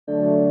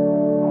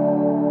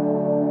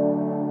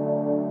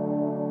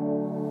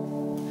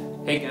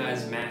Hey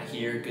guys, Matt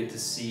here, good to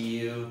see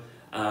you.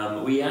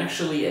 We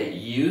actually at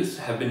Youth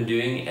have been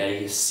doing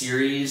a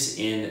series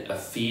in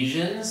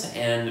Ephesians,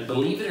 and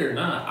believe it or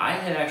not, I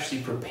had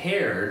actually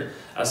prepared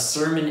a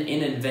sermon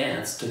in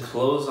advance to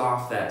close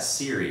off that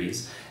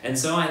series, and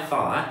so I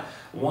thought,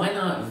 why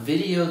not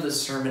video the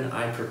sermon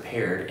I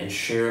prepared and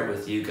share it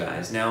with you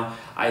guys? Now,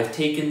 I've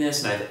taken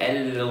this and I've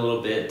edited it a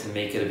little bit to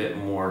make it a bit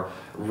more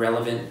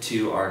relevant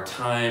to our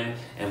time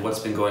and what's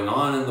been going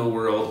on in the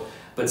world.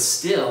 But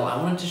still,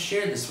 I wanted to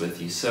share this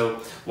with you.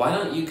 So why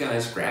don't you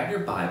guys grab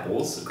your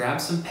Bibles, grab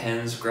some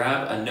pens,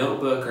 grab a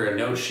notebook or a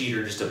note sheet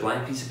or just a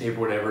blank piece of paper,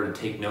 whatever, to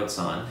take notes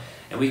on.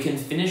 And we can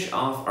finish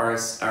off our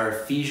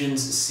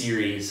Ephesians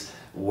series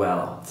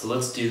well. So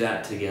let's do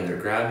that together.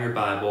 Grab your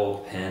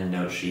Bible, pen,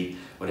 note sheet,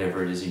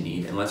 whatever it is you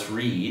need. And let's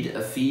read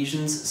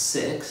Ephesians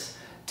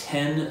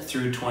 6:10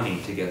 through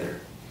 20 together.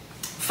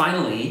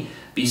 Finally,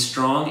 be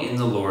strong in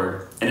the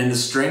Lord and in the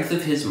strength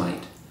of his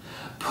might.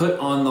 Put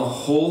on the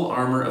whole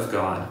armor of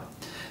God,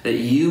 that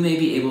you may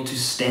be able to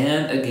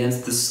stand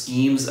against the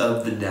schemes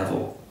of the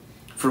devil.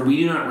 For we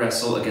do not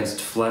wrestle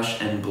against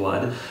flesh and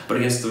blood, but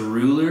against the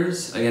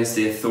rulers, against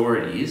the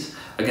authorities,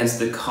 against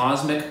the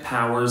cosmic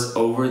powers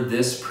over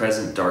this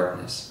present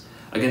darkness,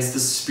 against the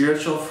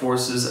spiritual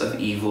forces of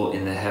evil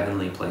in the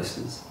heavenly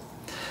places.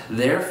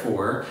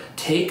 Therefore,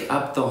 take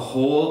up the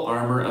whole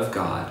armor of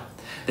God,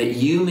 that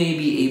you may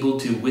be able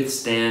to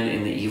withstand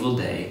in the evil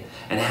day,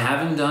 and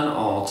having done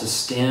all, to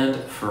stand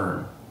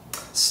firm.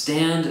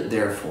 Stand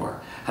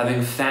therefore,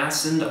 having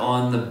fastened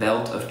on the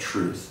belt of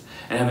truth,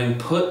 and having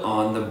put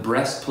on the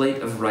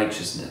breastplate of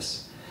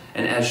righteousness,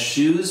 and as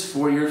shoes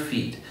for your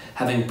feet,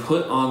 having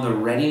put on the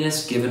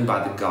readiness given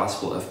by the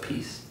gospel of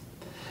peace.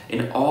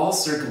 In all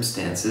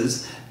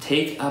circumstances,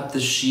 take up the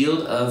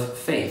shield of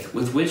faith,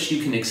 with which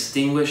you can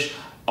extinguish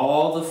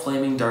all the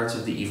flaming darts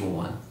of the evil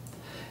one.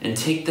 And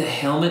take the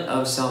helmet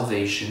of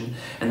salvation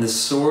and the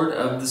sword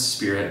of the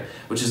Spirit,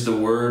 which is the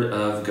word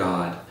of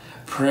God,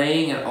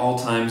 praying at all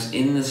times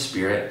in the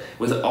Spirit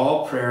with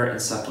all prayer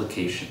and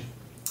supplication.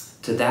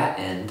 To that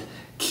end,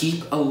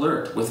 keep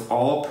alert with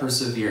all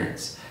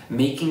perseverance,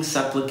 making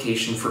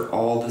supplication for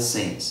all the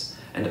saints,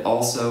 and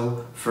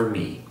also for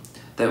me,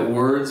 that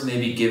words may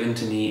be given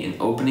to me in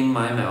opening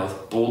my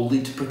mouth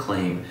boldly to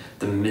proclaim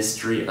the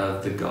mystery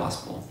of the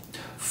gospel,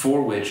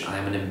 for which I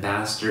am an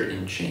ambassador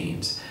in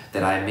chains,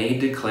 that I may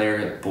declare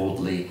it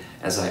boldly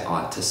as I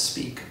ought to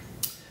speak.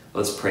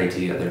 Let's pray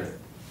together.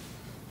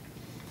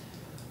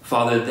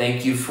 Father,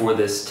 thank you for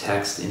this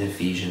text in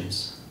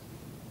Ephesians.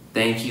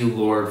 Thank you,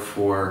 Lord,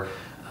 for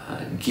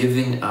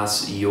giving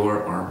us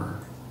your armor.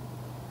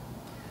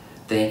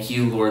 Thank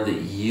you, Lord,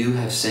 that you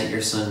have sent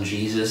your Son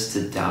Jesus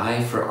to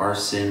die for our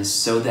sins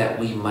so that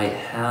we might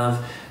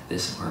have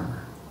this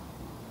armor.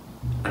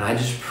 And I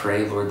just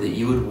pray, Lord, that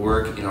you would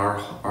work in our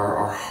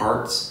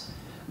hearts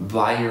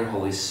by your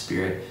Holy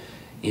Spirit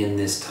in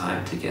this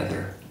time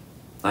together.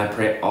 I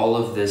pray all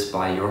of this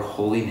by your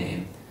holy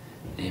name.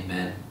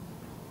 Amen.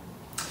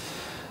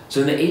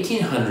 So in the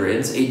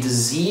 1800s, a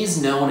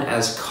disease known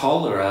as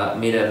cholera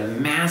made a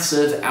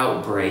massive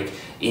outbreak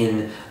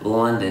in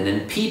London,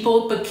 and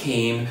people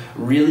became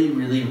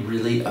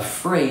really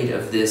afraid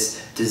of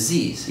this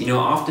disease. You know,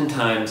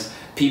 oftentimes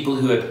people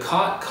who had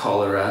caught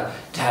cholera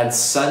had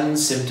sudden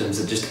symptoms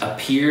that just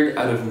appeared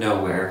out of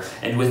nowhere,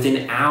 and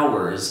within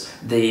hours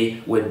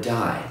they would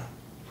die.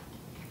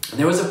 And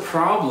there was a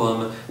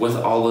problem with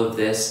all of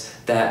this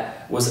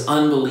that was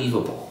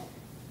unbelievable.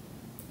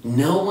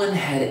 No one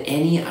had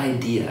any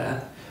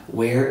idea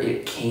where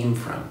it came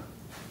from.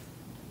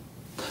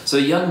 So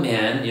a young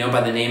man,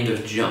 by the name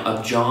of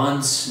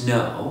John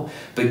Snow,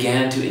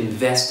 began to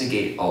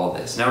investigate all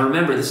this. Now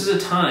remember, this is a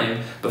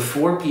time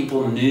before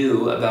people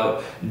knew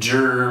about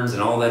germs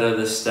and all that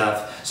other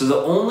stuff. So the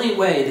only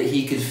way that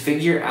he could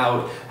figure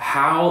out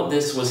how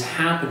this was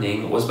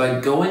happening was by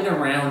going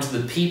around to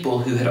the people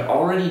who had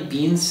already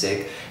been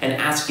sick and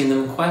asking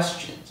them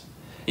questions.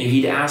 And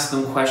he'd ask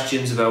them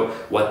questions about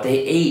what they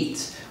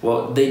ate,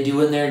 what they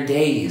do in their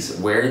days,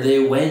 where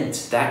they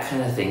went, that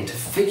kind of thing, to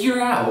figure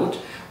out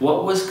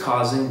what was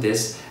causing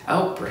this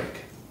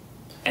outbreak.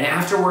 And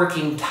after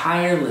working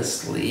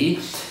tirelessly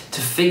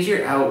to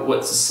figure out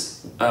what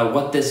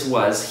this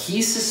was,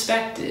 he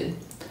suspected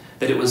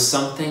that it was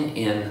something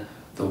in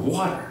the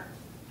water.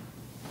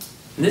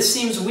 And this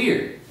seems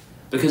weird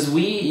because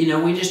we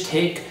just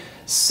take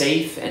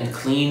safe and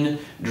clean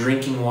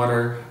drinking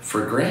water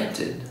for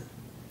granted.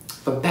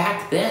 But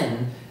back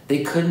then,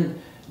 they couldn't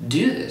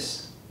do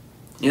this.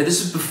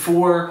 This is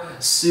before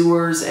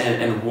sewers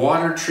and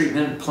water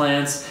treatment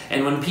plants,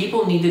 and when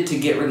people needed to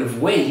get rid of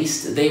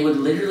waste, they would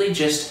literally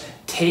just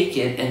take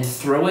it and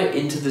throw it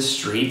into the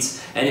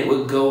streets, and it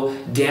would go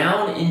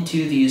down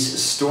into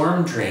these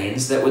storm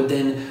drains that would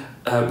then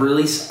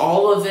release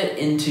all of it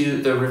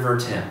into the River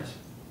Thames.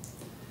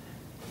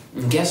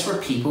 And guess where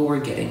people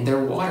were getting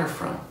their water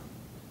from?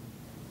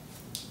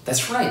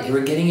 That's right, they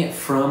were getting it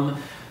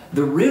from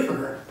the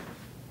river.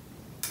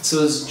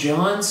 So as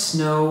John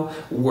Snow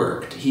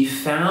worked, he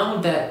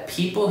found that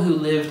people who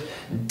lived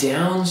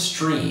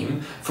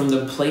downstream from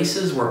the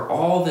places where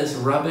all this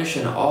rubbish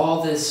and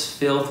all this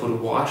filth would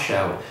wash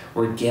out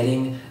were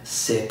getting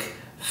sick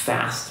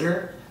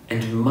faster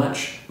and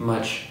much,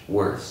 much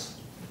worse.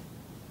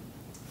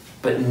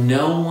 But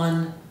no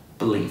one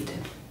believed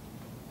him.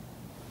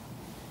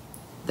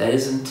 That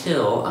is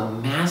until a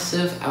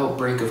massive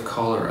outbreak of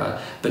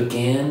cholera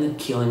began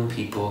killing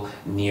people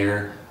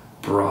near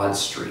Broad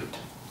Street.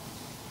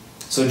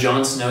 So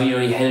John Snow,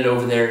 he headed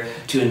over there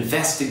to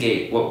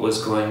investigate what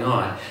was going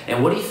on.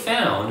 And what he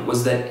found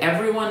was that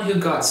everyone who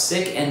got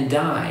sick and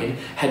died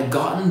had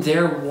gotten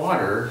their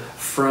water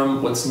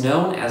from what's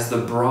known as the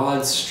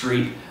Broad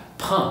Street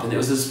pump. And it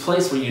was this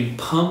place where you'd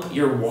pump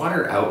your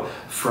water out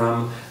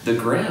from the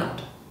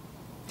ground.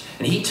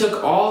 And he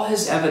took all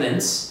his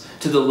evidence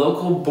to the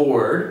local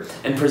board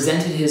and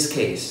presented his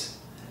case.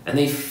 And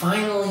they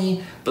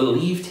finally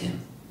believed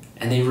him.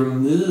 And they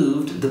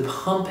removed the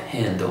pump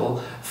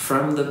handle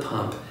from the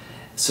pump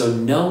so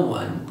no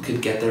one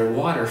could get their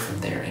water from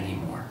there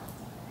anymore.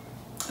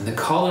 And the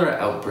cholera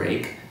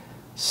outbreak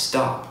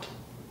stopped.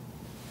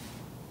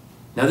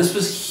 Now this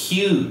was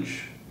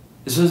huge.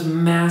 This was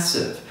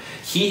massive.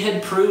 He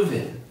had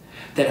proven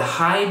that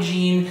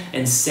hygiene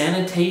and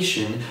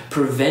sanitation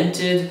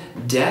prevented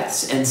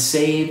deaths and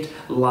saved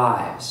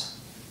lives.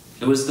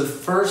 It was the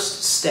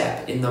first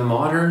step in the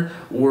modern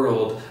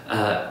world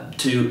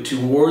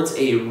towards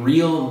a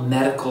real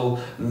medical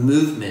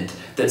movement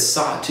that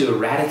sought to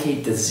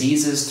eradicate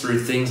diseases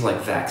through things like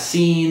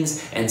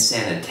vaccines and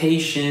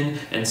sanitation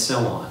and so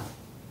on.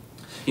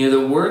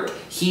 The work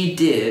he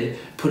did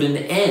put an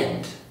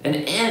end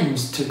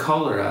to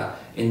cholera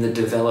in the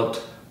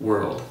developed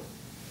world.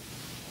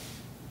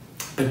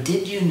 But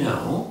did you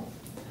know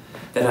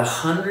that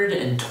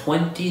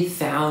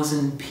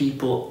 120,000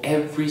 people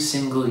every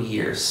single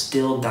year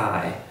still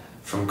die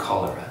from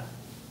cholera?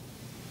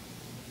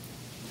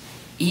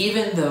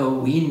 Even though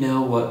we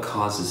know what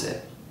causes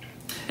it,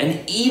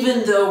 and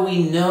even though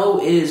we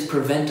know it is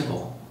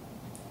preventable,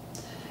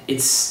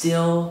 it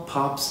still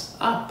pops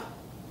up.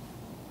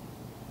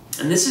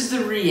 And this is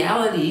the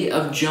reality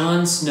of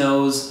John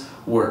Snow's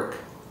work.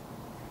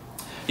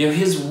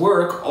 His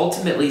work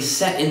ultimately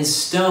set in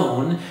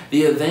stone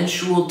the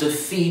eventual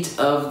defeat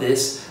of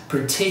this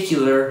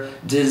particular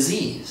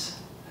disease.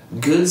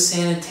 Good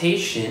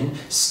sanitation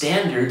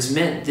standards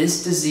meant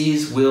this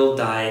disease will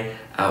die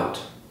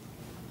out.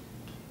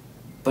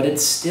 But it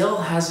still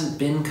hasn't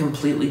been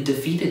completely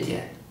defeated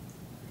yet.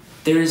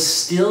 There is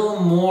still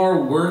more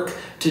work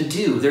to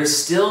do. There's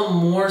still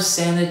more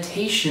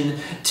sanitation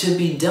to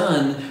be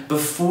done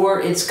before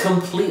it's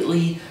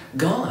completely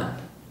gone.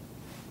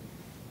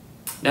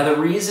 Now, the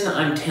reason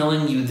I'm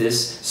telling you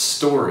this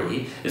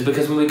story is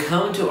because when we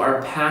come to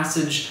our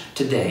passage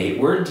today,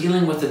 we're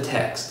dealing with a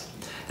text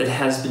that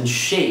has been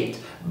shaped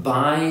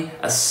by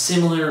a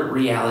similar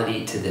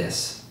reality to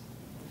this.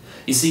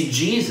 You see,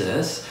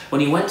 Jesus,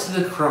 when he went to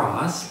the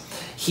cross,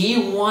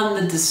 he won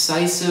the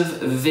decisive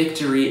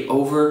victory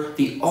over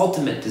the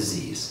ultimate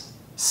disease,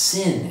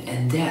 sin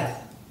and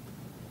death.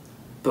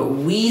 But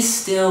we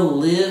still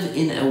live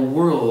in a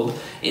world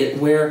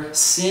where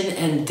sin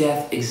and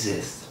death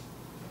exist.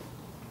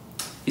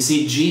 You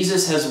see,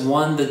 Jesus has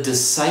won the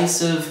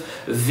decisive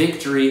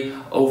victory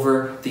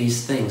over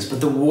these things, but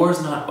the war's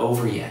not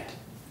over yet.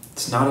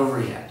 It's not over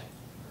yet.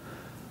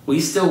 We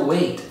still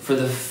wait for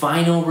the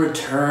final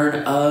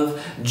return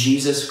of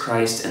Jesus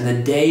Christ and the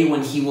day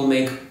when he will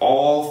make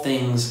all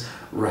things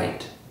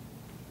right.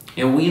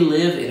 We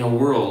live in a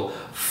world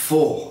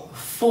full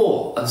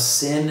of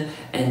sin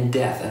and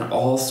death and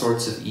all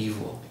sorts of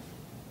evil.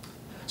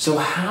 So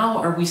how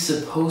are we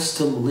supposed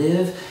to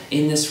live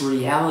in this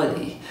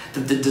reality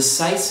that the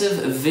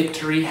decisive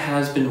victory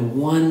has been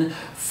won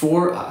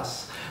for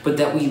us, but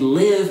that we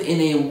live in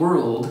a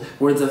world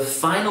where the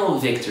final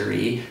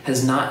victory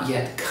has not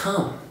yet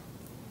come?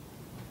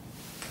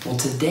 Well,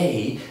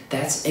 today,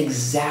 that's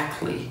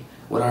exactly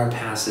what our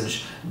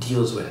passage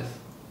deals with.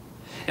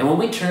 And when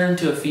we turn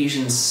to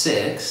Ephesians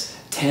 6,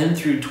 10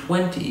 through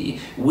 20,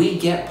 we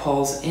get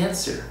Paul's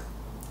answer.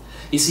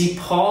 You see,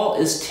 Paul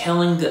is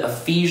telling the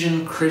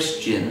Ephesian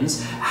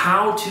Christians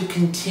how to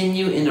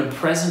continue in a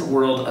present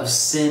world of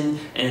sin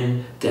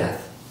and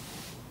death.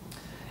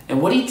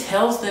 And what he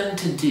tells them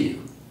to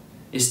do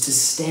is to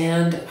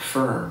stand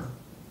firm,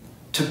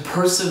 to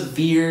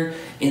persevere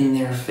in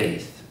their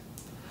faith.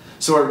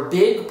 So our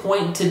big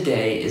point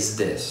today is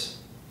this: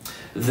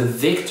 the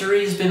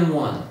victory's been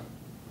won,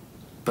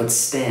 but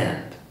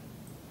stand.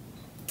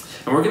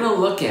 And we're going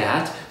to look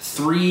at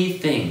three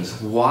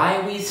things: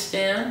 why we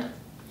stand,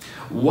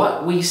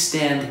 what we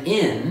stand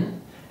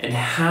in, and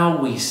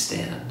how we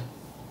stand.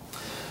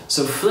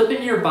 So flip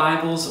in your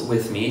Bibles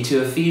with me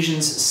to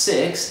Ephesians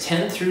 6,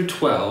 10 through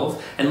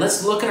 12, and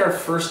let's look at our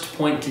first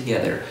point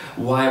together,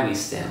 why we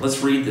stand.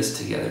 Let's read this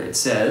together. It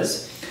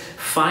says,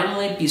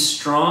 "Finally be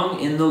strong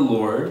in the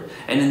Lord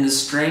and in the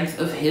strength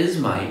of his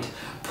might.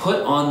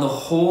 Put on the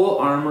whole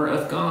armor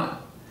of God,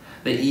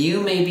 that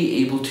you may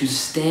be able to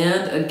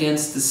stand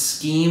against the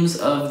schemes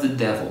of the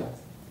devil.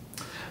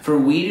 For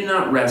we do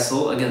not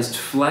wrestle against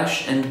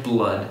flesh and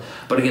blood,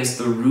 but against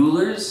the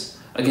rulers,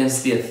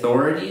 against the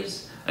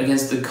authorities,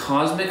 against the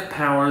cosmic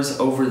powers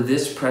over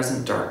this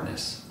present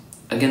darkness,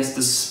 against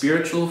the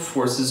spiritual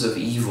forces of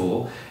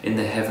evil in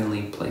the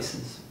heavenly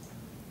places.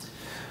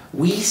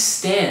 We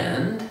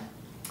stand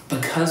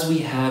because we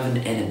have an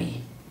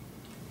enemy.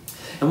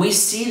 And we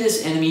see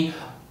this enemy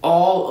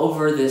all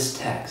over this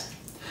text.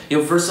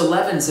 Verse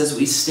 11 says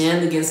we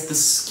stand against the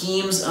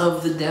schemes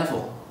of the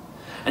devil.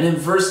 And in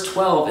verse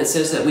 12, it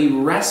says that we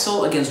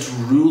wrestle against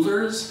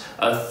rulers,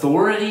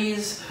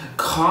 authorities,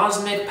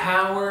 cosmic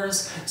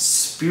powers,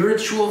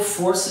 spiritual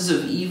forces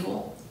of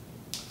evil.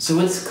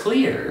 So it's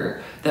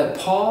clear that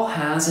Paul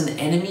has an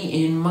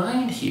enemy in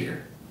mind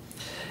here.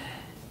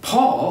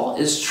 Paul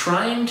is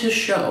trying to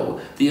show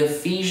the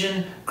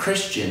Ephesian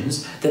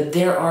Christians that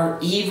there are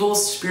evil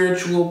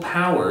spiritual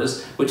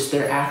powers which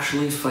they're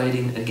actually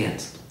fighting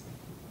against.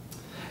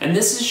 And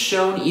this is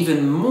shown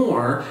even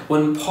more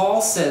when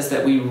Paul says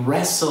that we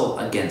wrestle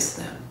against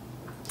them.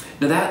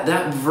 Now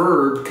that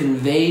verb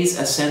conveys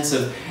a sense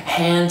of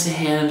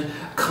hand-to-hand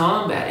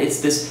combat.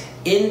 It's this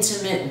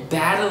intimate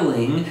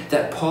battling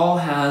that Paul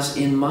has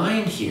in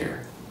mind here.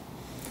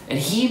 And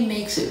he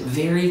makes it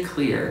very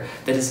clear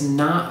that it's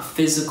not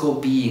physical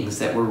beings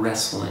that we're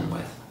wrestling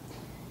with.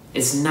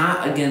 It's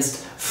not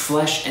against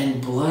flesh and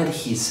blood,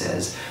 he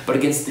says, but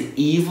against the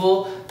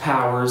evil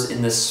powers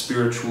in the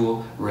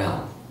spiritual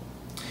realm.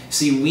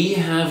 See, we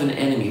have an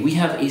enemy. We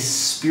have a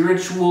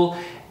spiritual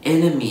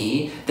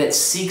enemy that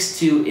seeks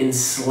to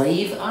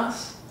enslave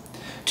us,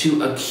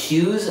 to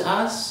accuse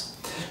us,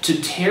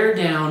 to tear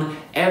down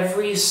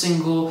every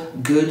single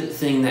good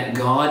thing that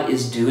God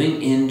is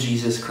doing in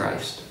Jesus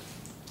Christ.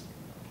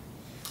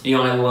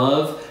 I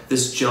love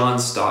this John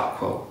Stott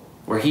quote,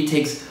 where he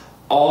takes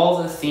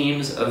all the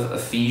themes of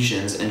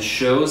Ephesians and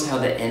shows how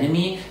the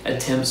enemy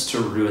attempts to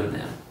ruin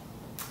them.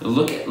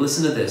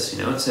 Listen to this,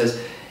 it says,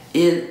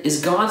 "It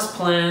is God's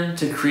plan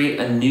to create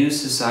a new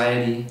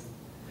society,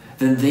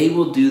 then they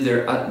will do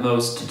their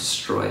utmost to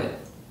destroy it.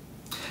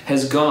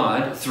 Has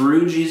God,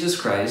 through Jesus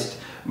Christ,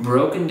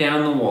 broken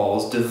down the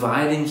walls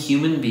dividing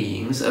human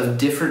beings of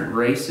different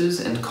races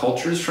and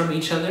cultures from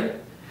each other?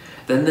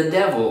 Then the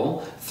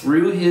devil,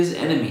 through his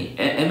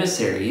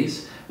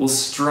emissaries, will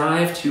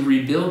strive to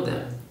rebuild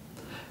them.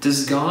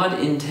 Does God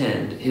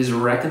intend his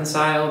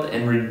reconciled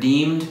and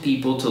redeemed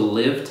people to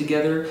live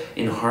together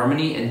in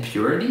harmony and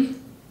purity?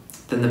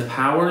 Then the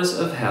powers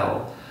of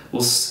hell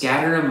will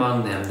scatter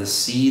among them the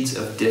seeds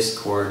of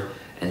discord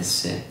and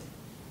sin."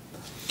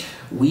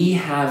 We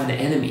have an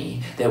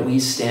enemy that we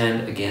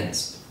stand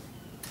against,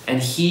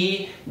 and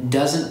he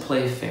doesn't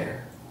play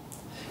fair.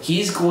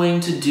 He's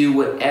going to do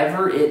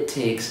whatever it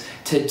takes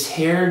to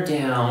tear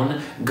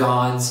down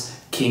God's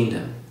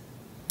kingdom.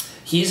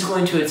 He's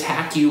going to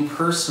attack you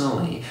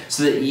personally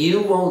so that you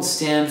won't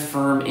stand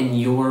firm in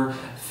your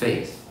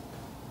faith.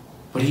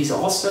 But he's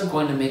also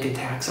going to make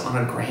attacks on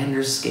a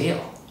grander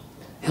scale.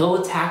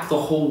 He'll attack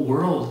the whole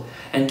world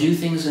and do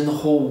things in the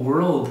whole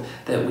world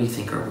that we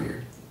think are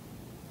weird.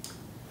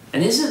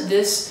 And isn't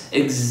this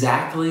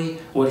exactly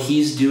what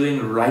he's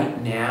doing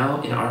right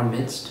now in our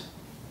midst?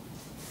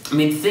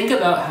 Think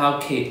about how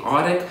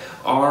chaotic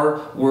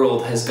our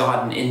world has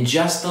gotten in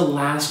just the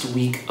last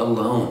week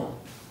alone.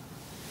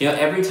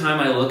 Every time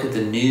I look at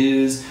the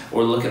news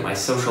or look at my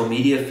social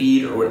media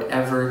feed or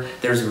whatever,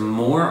 there's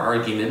more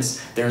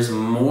arguments, there's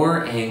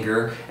more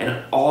anger,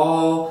 and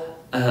all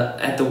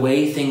at the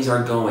way things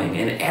are going,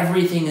 and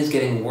everything is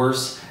getting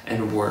worse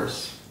and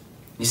worse.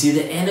 You see,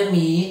 the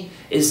enemy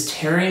is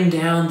tearing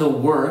down the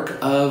work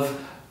of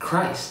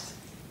Christ.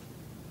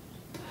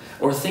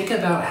 Or think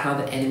about how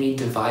the enemy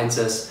divides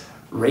us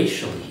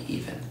racially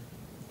even.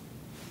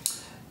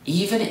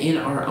 Even in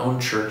our own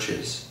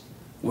churches,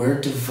 we're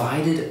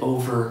divided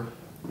over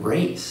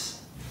race.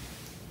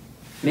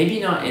 Maybe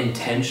not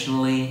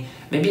intentionally,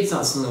 maybe it's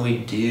not something we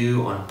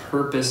do on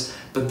purpose,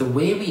 but the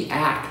way we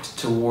act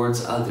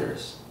towards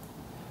others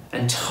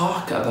and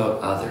talk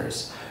about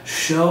others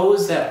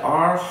shows that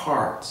our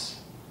hearts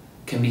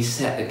can be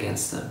set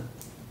against them.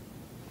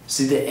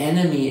 See, the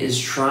enemy is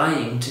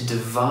trying to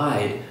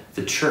divide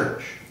the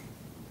church.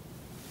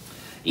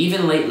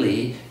 Even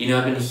lately,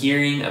 I've been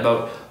hearing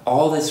about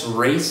all this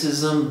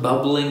racism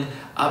bubbling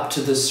up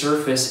to the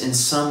surface in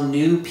some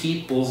new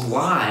people's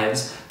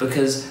lives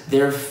because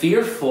they're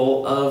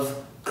fearful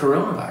of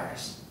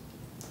coronavirus.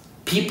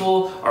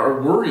 People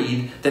are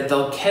worried that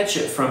they'll catch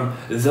it from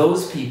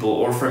those people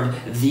or from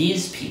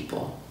these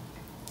people.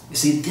 You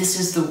see, this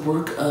is the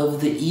work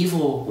of the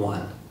evil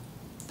one.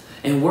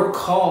 And we're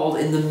called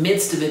in the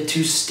midst of it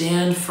to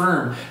stand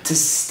firm, to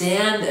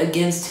stand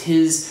against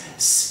his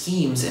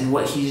schemes and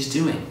what he's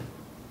doing.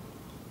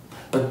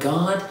 But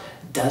God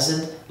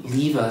doesn't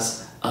leave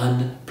us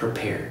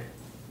unprepared.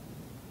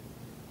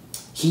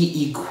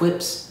 He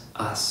equips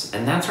us.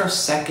 And that's our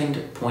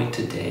second point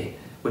today,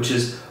 which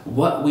is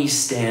what we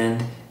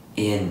stand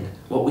in.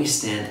 What we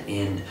stand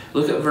in.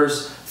 Look at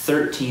verse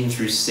 13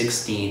 through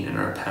 16 in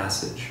our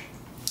passage.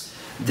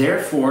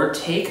 Therefore,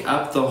 take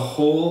up the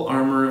whole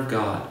armor of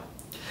God,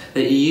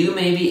 that you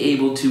may be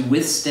able to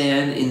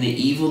withstand in the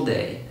evil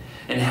day,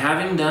 and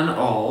having done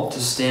all, to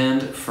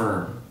stand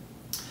firm.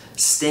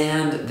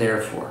 Stand,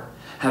 therefore,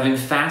 having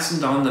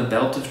fastened on the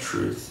belt of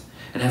truth,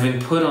 and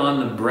having put on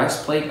the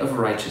breastplate of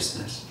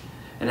righteousness,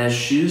 and as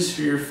shoes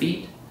for your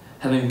feet,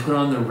 having put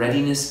on the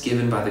readiness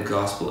given by the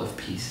gospel of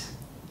peace.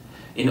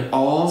 In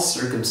all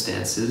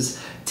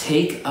circumstances,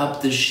 take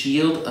up the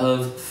shield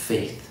of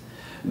faith,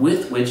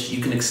 with which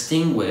you can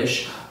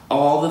extinguish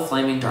all the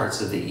flaming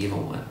darts of the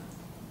evil one.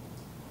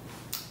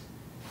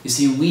 You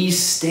see, we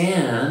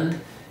stand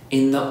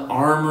in the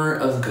armor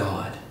of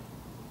God.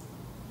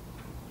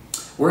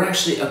 We're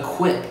actually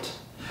equipped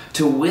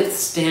to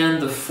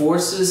withstand the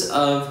forces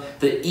of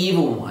the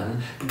evil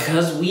one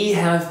because we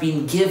have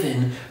been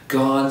given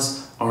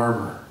God's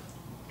armor.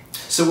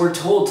 So we're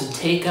told to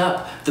take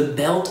up the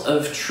belt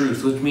of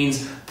truth, which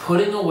means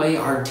putting away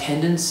our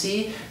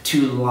tendency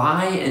to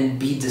lie and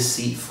be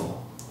deceitful.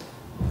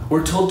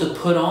 We're told to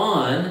put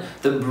on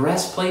the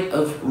breastplate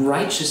of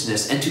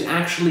righteousness and to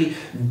actually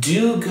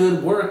do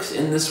good works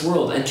in this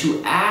world and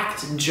to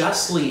act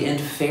justly and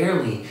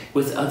fairly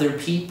with other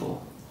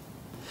people.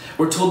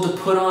 We're told to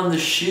put on the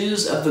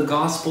shoes of the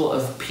gospel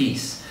of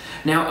peace.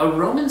 Now, a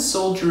Roman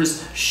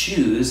soldier's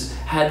shoes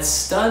had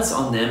studs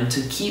on them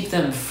to keep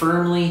them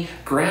firmly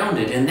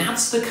grounded, and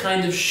that's the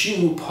kind of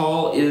shoe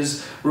Paul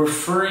is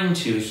referring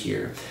to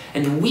here.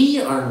 And we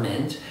are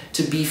meant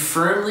to be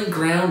firmly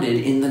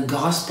grounded in the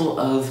gospel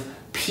of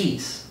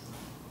peace,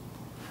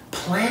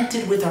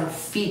 planted with our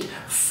feet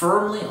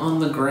firmly on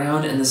the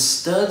ground and the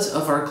studs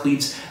of our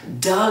cleats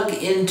dug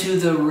into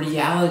the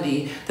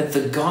reality that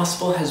the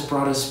gospel has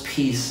brought us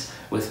peace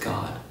with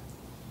God.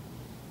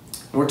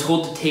 We're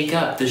told to take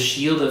up the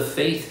shield of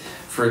faith,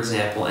 for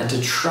example, and to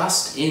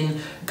trust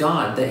in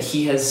God that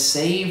He has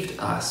saved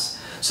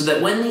us, so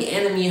that when the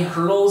enemy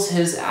hurls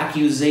his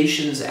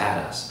accusations at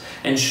us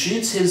and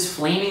shoots his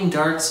flaming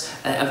darts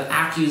of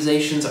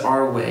accusations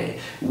our way,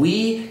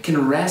 we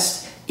can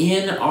rest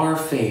in our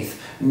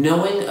faith,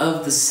 knowing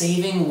of the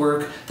saving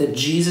work that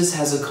Jesus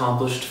has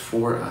accomplished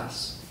for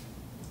us.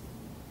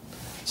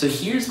 So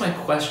here's my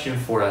question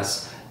for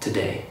us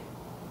today.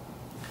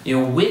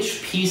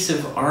 Which piece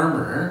of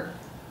armor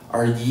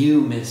are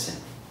you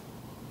missing?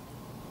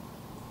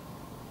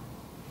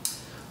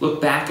 Look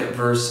back at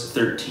verse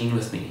 13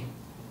 with me.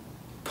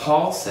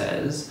 Paul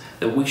says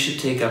that we should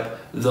take up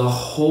the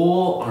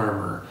whole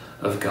armor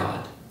of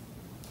God.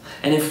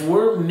 And if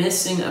we're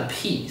missing a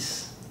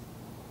piece,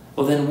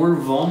 well, then we're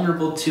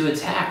vulnerable to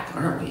attack,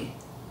 aren't we?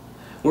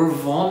 We're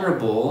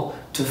vulnerable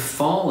to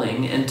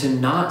falling and to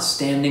not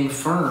standing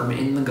firm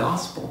in the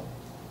gospel.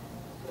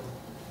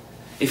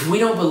 If we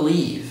don't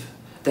believe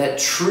that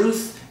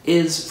truth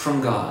is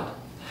from God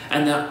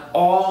and that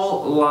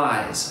all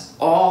lies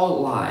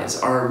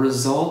are a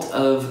result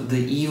of the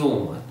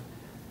evil one,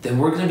 then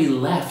we're going to be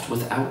left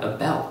without a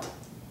belt.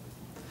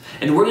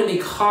 And we're going to be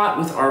caught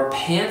with our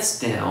pants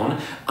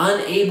down,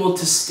 unable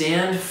to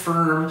stand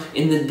firm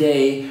in the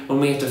day when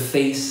we have to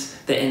face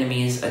the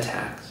enemy's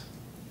attacks.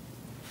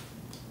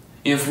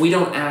 If we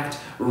don't act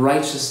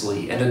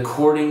righteously and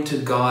according to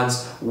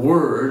God's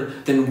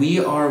word, then we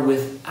are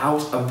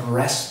without a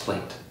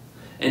breastplate,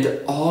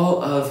 and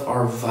all of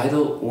our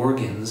vital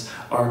organs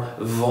are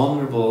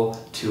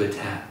vulnerable to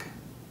attack.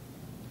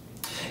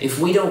 If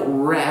we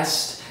don't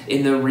rest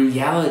in the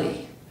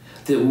reality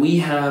that we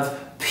have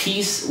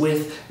peace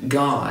with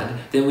God,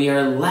 then we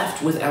are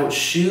left without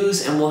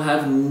shoes and will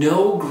have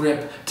no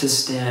grip to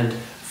stand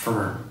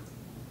firm.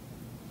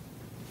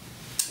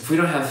 If we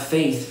don't have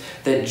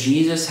faith that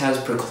Jesus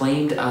has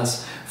proclaimed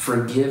us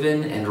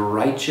forgiven and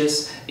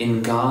righteous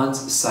in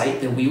God's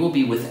sight, then we will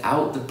be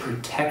without the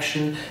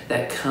protection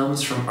that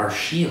comes from our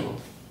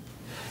shield.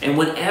 And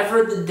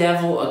whenever the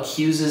devil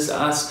accuses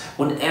us,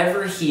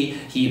 whenever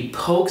he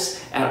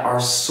pokes at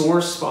our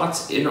sore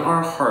spots in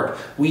our heart,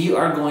 we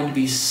are going to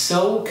be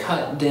so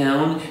cut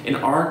down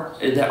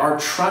that our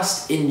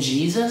trust in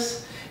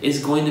Jesus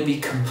is going to be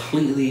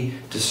completely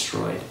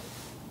destroyed.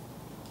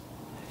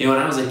 When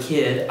I was a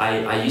kid,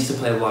 I used to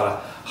play a lot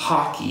of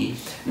hockey,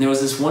 and there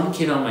was this one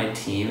kid on my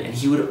team, and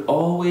he would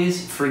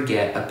always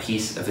forget a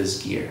piece of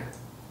his gear.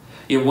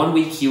 One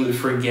week he would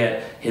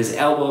forget his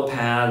elbow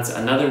pads,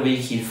 another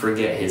week he'd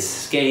forget his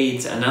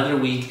skates, another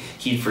week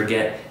he'd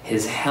forget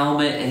his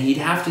helmet, and he'd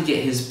have to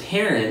get his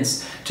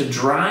parents to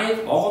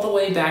drive all the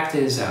way back to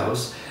his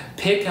house,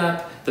 pick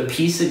up the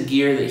piece of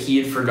gear that he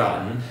had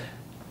forgotten,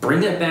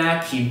 bring it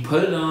back, he'd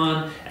put it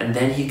on, and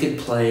then he could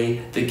play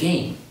the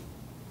game.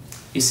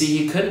 You see,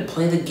 he couldn't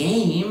play the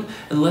game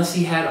unless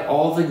he had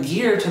all the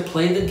gear to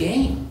play the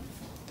game.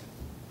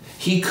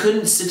 He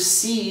couldn't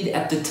succeed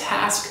at the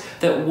task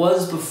that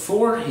was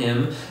before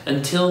him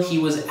until he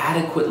was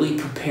adequately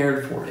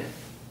prepared for it.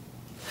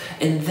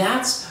 And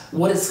that's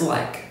what it's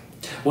like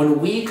when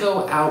we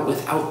go out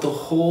without the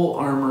whole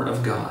armor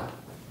of God.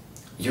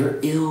 You're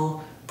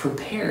ill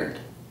prepared.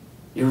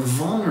 You're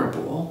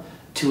vulnerable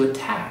to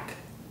attack.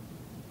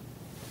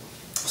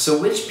 So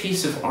which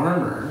piece of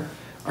armor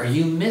are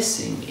you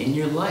missing in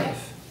your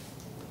life?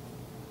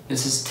 It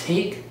says,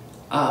 take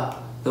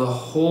up the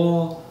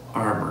whole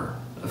armor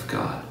of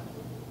God.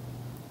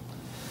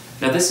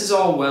 Now this is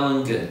all well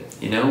and good.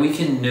 We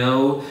can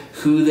know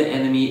who the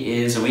enemy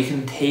is and we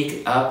can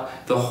take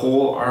up the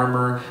whole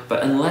armor,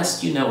 but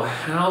unless you know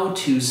how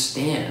to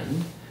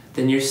stand,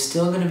 then you're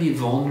still going to be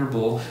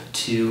vulnerable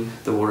to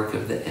the work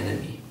of the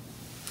enemy.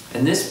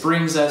 And this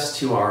brings us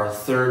to our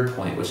third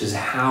point, which is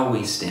how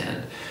we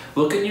stand.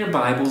 Look in your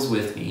Bibles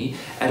with me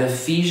at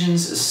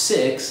Ephesians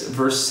 6,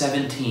 verse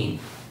 17.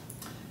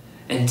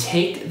 And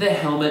take the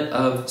helmet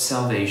of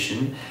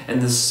salvation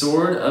and the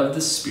sword of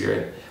the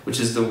Spirit, which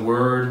is the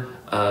word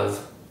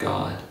of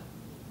God.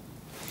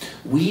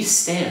 We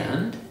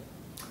stand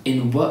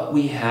in what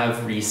we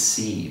have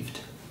received.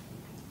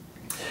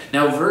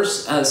 Now,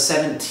 verse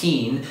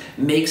 17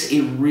 makes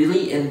a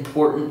really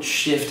important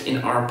shift in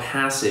our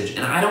passage,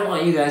 and I don't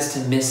want you guys to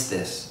miss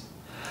this.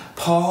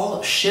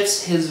 Paul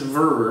shifts his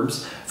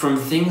verbs from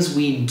things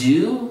we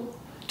do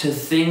to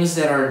things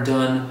that are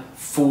done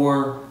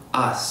for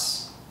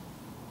us.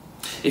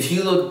 If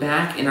you look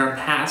back in our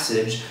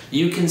passage,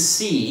 you can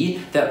see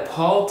that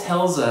Paul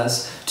tells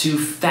us to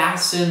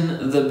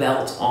fasten the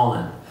belt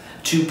on,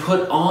 to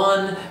put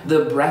on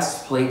the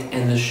breastplate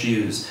and the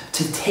shoes,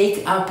 to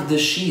take up the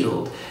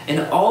shield. And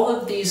all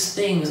of these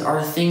things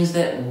are things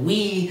that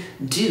we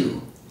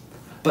do.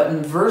 But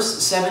in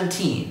verse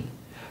 17,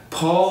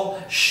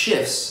 Paul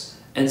shifts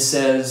and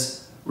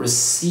says,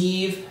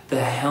 receive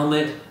the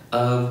helmet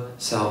of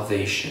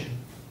salvation.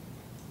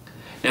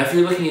 Now, if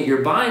you're looking at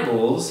your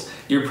Bibles,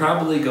 you're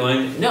probably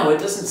going, no, it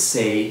doesn't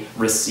say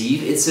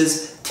receive, it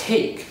says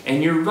take.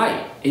 And you're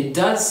right, it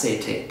does say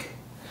take.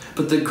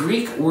 But the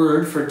Greek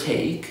word for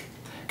take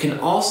can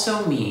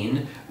also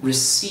mean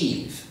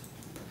receive.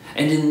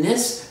 And in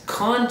this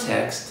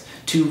context,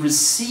 to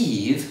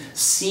receive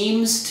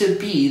seems to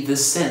be the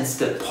sense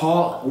that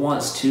Paul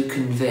wants to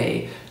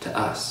convey to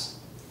us.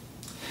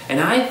 And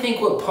I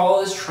think what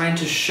Paul is trying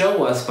to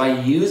show us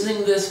by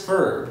using this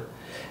verb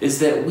is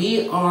that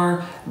we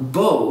are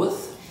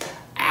both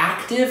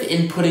active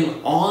in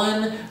putting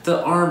on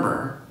the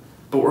armor,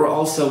 but we're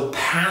also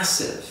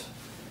passive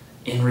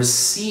in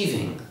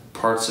receiving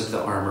parts of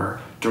the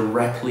armor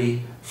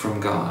directly from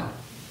God.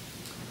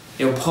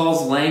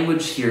 Paul's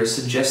language here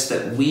suggests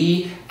that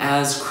we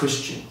as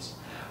Christians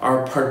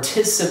are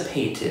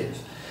participative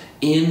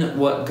in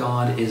what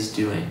God is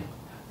doing,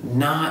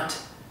 not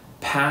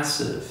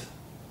passive.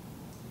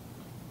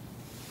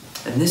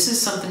 And this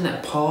is something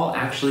that Paul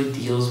actually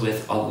deals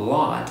with a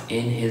lot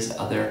in his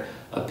other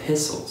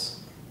epistles.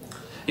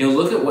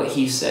 Look at what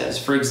he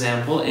says. For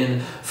example,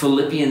 in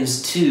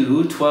Philippians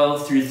 2,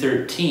 12 through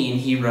 13,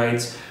 he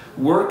writes,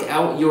 work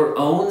out your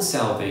own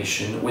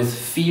salvation with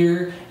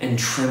fear and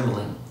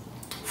trembling,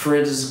 for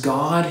it is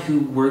God who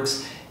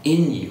works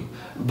in you,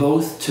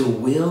 both to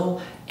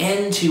will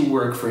and to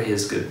work for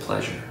his good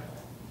pleasure.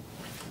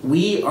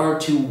 We are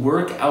to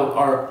work out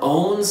our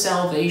own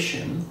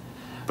salvation,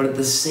 but at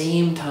the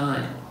same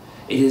time,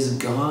 it is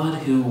God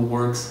who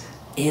works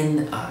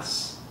in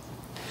us.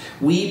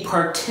 We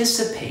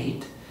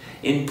participate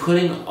in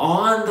putting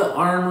on the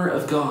armor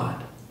of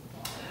God,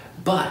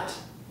 but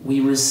we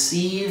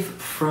receive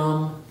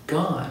from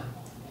God.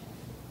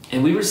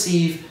 And we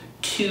receive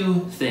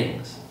two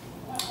things.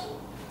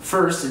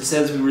 First, it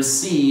says we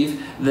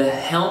receive the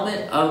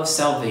helmet of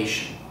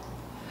salvation.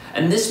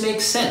 And this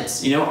makes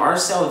sense. Our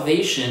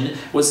salvation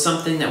was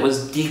something that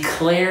was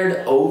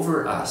declared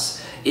over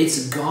us.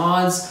 It's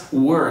God's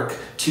work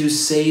to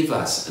save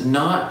us,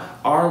 not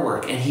our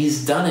work. And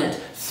he's done it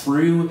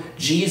through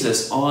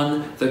Jesus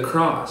on the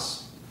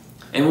cross.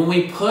 And when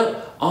we put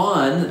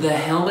on the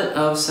helmet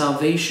of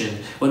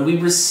salvation, when we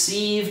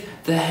receive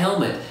the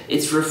helmet,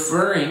 it's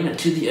referring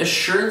to the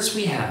assurance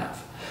we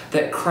have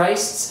that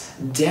Christ's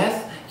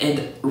death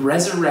and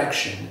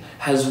resurrection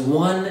has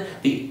won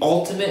the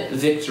ultimate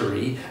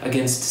victory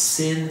against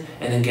sin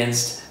and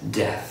against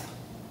death.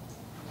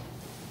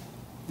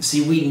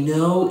 See, we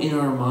know in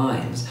our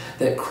minds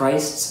that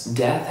Christ's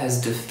death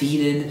has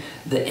defeated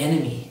the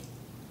enemy.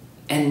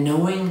 And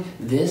knowing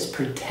this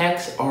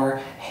protects our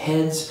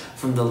heads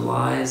from the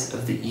lies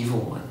of the evil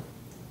one.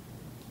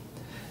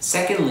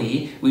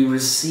 Secondly, we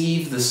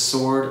receive the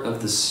sword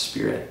of the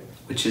Spirit,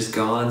 which is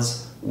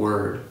God's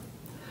word.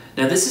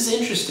 Now this is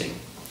interesting,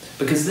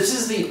 because this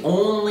is the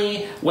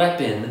only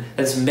weapon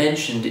that's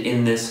mentioned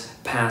in this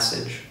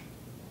passage.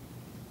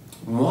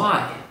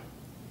 Why?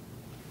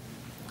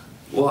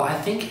 Well, I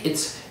think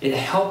it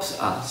helps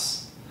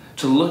us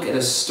to look at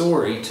a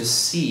story to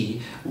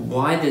see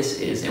why this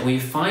is. And we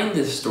find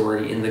this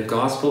story in the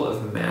Gospel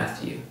of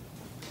Matthew.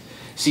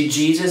 See,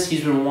 Jesus,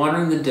 he's been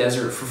wandering the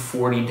desert for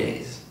 40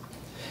 days.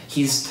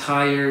 He's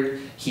tired,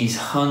 he's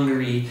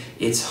hungry,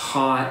 it's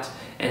hot,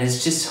 and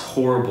it's just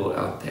horrible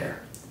out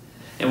there.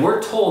 And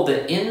we're told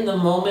that in the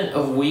moment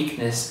of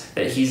weakness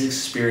that he's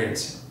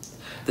experiencing,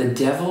 the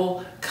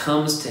devil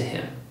comes to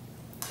him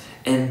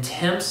and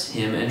tempts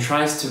him and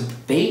tries to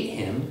bait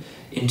him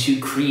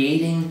into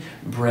creating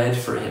bread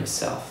for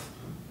himself.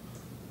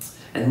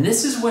 And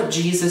this is what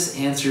Jesus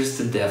answers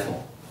the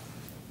devil.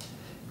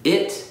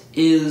 It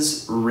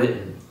is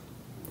written,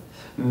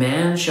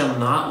 man shall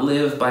not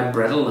live by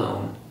bread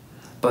alone,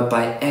 but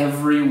by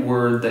every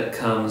word that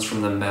comes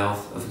from the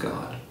mouth of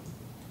God.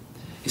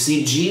 You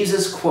see,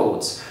 Jesus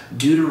quotes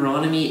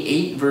Deuteronomy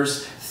 8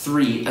 verse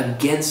 3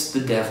 against the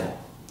devil.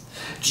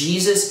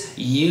 Jesus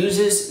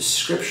uses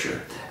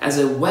Scripture as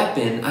a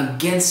weapon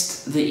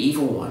against the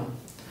evil one.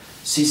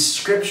 See,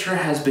 Scripture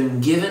has been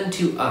given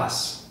to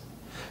us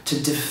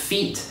to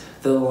defeat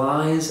the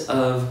lies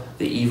of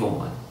the evil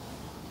one.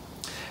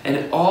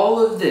 And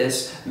all of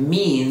this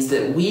means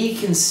that we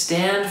can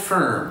stand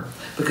firm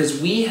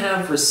because we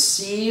have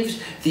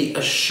received the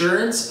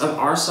assurance of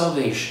our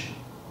salvation,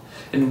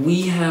 and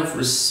we have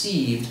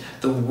received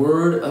the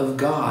Word of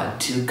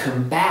God to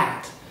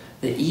combat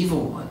the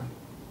evil one.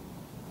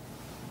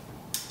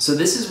 So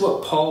this is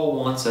what Paul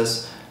wants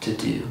us to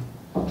do,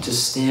 to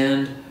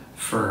stand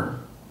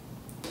firm.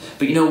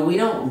 But we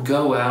don't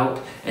go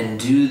out and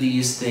do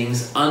these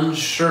things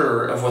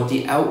unsure of what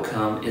the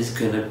outcome is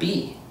going to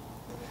be.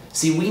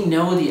 See, we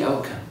know the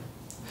outcome.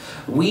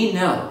 We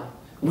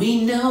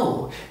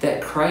know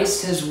that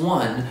Christ has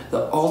won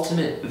the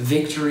ultimate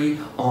victory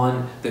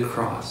on the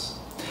cross,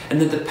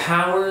 and that the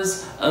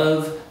powers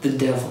of the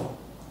devil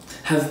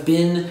have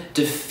been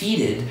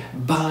defeated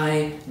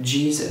by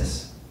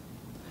Jesus.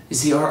 You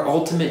see, our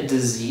ultimate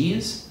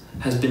disease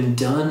has been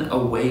done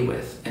away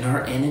with, and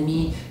our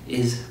enemy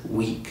is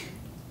weak.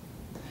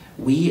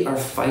 We are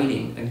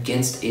fighting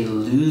against a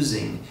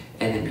losing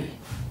enemy.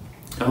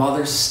 And while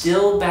there's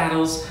still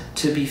battles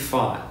to be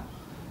fought,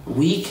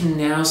 we can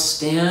now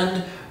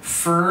stand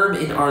firm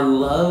in our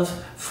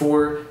love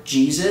for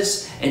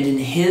Jesus and in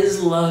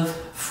His love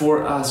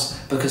for us,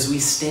 because we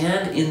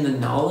stand in the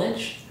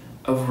knowledge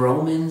of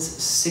Romans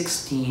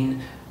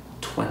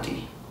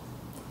 16:20.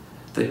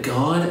 The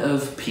God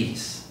of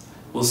peace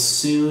will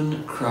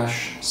soon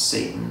crush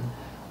Satan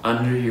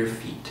under your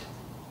feet.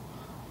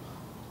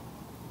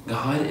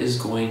 God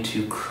is going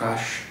to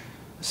crush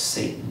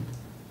Satan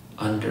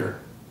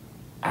under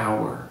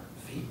our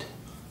feet.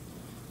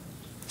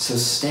 So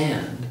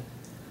stand,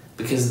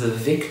 because the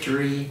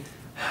victory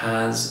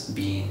has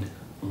been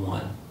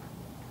won.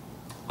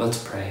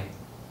 Let's pray.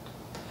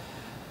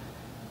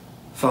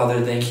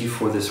 Father, thank you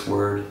for this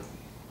word.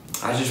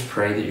 I just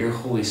pray that your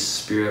Holy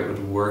Spirit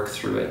would work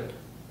through it.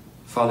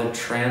 Father,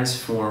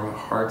 transform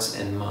hearts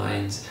and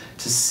minds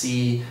to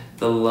see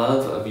the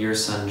love of your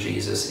Son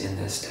Jesus in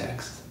this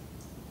text.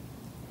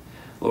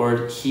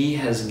 Lord, He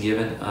has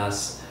given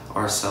us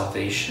our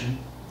salvation,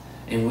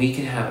 and we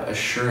can have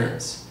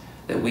assurance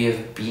that we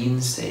have been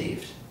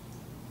saved.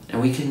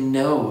 And we can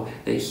know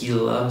that He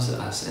loves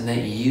us and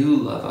that you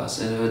love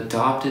us and have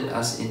adopted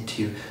us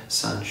into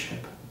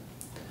sonship.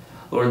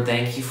 Lord,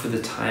 thank you for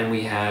the time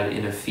we had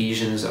in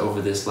Ephesians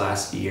over this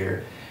last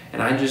year.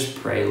 And I just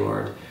pray,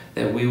 Lord,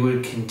 that we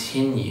would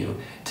continue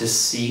to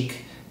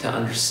seek to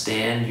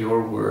understand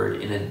your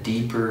word in a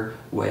deeper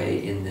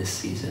way in this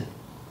season.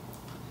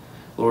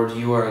 Lord,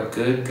 you are a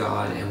good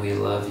God, and we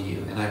love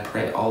you. And I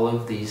pray all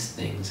of these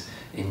things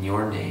in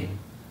your name.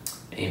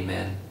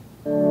 Amen.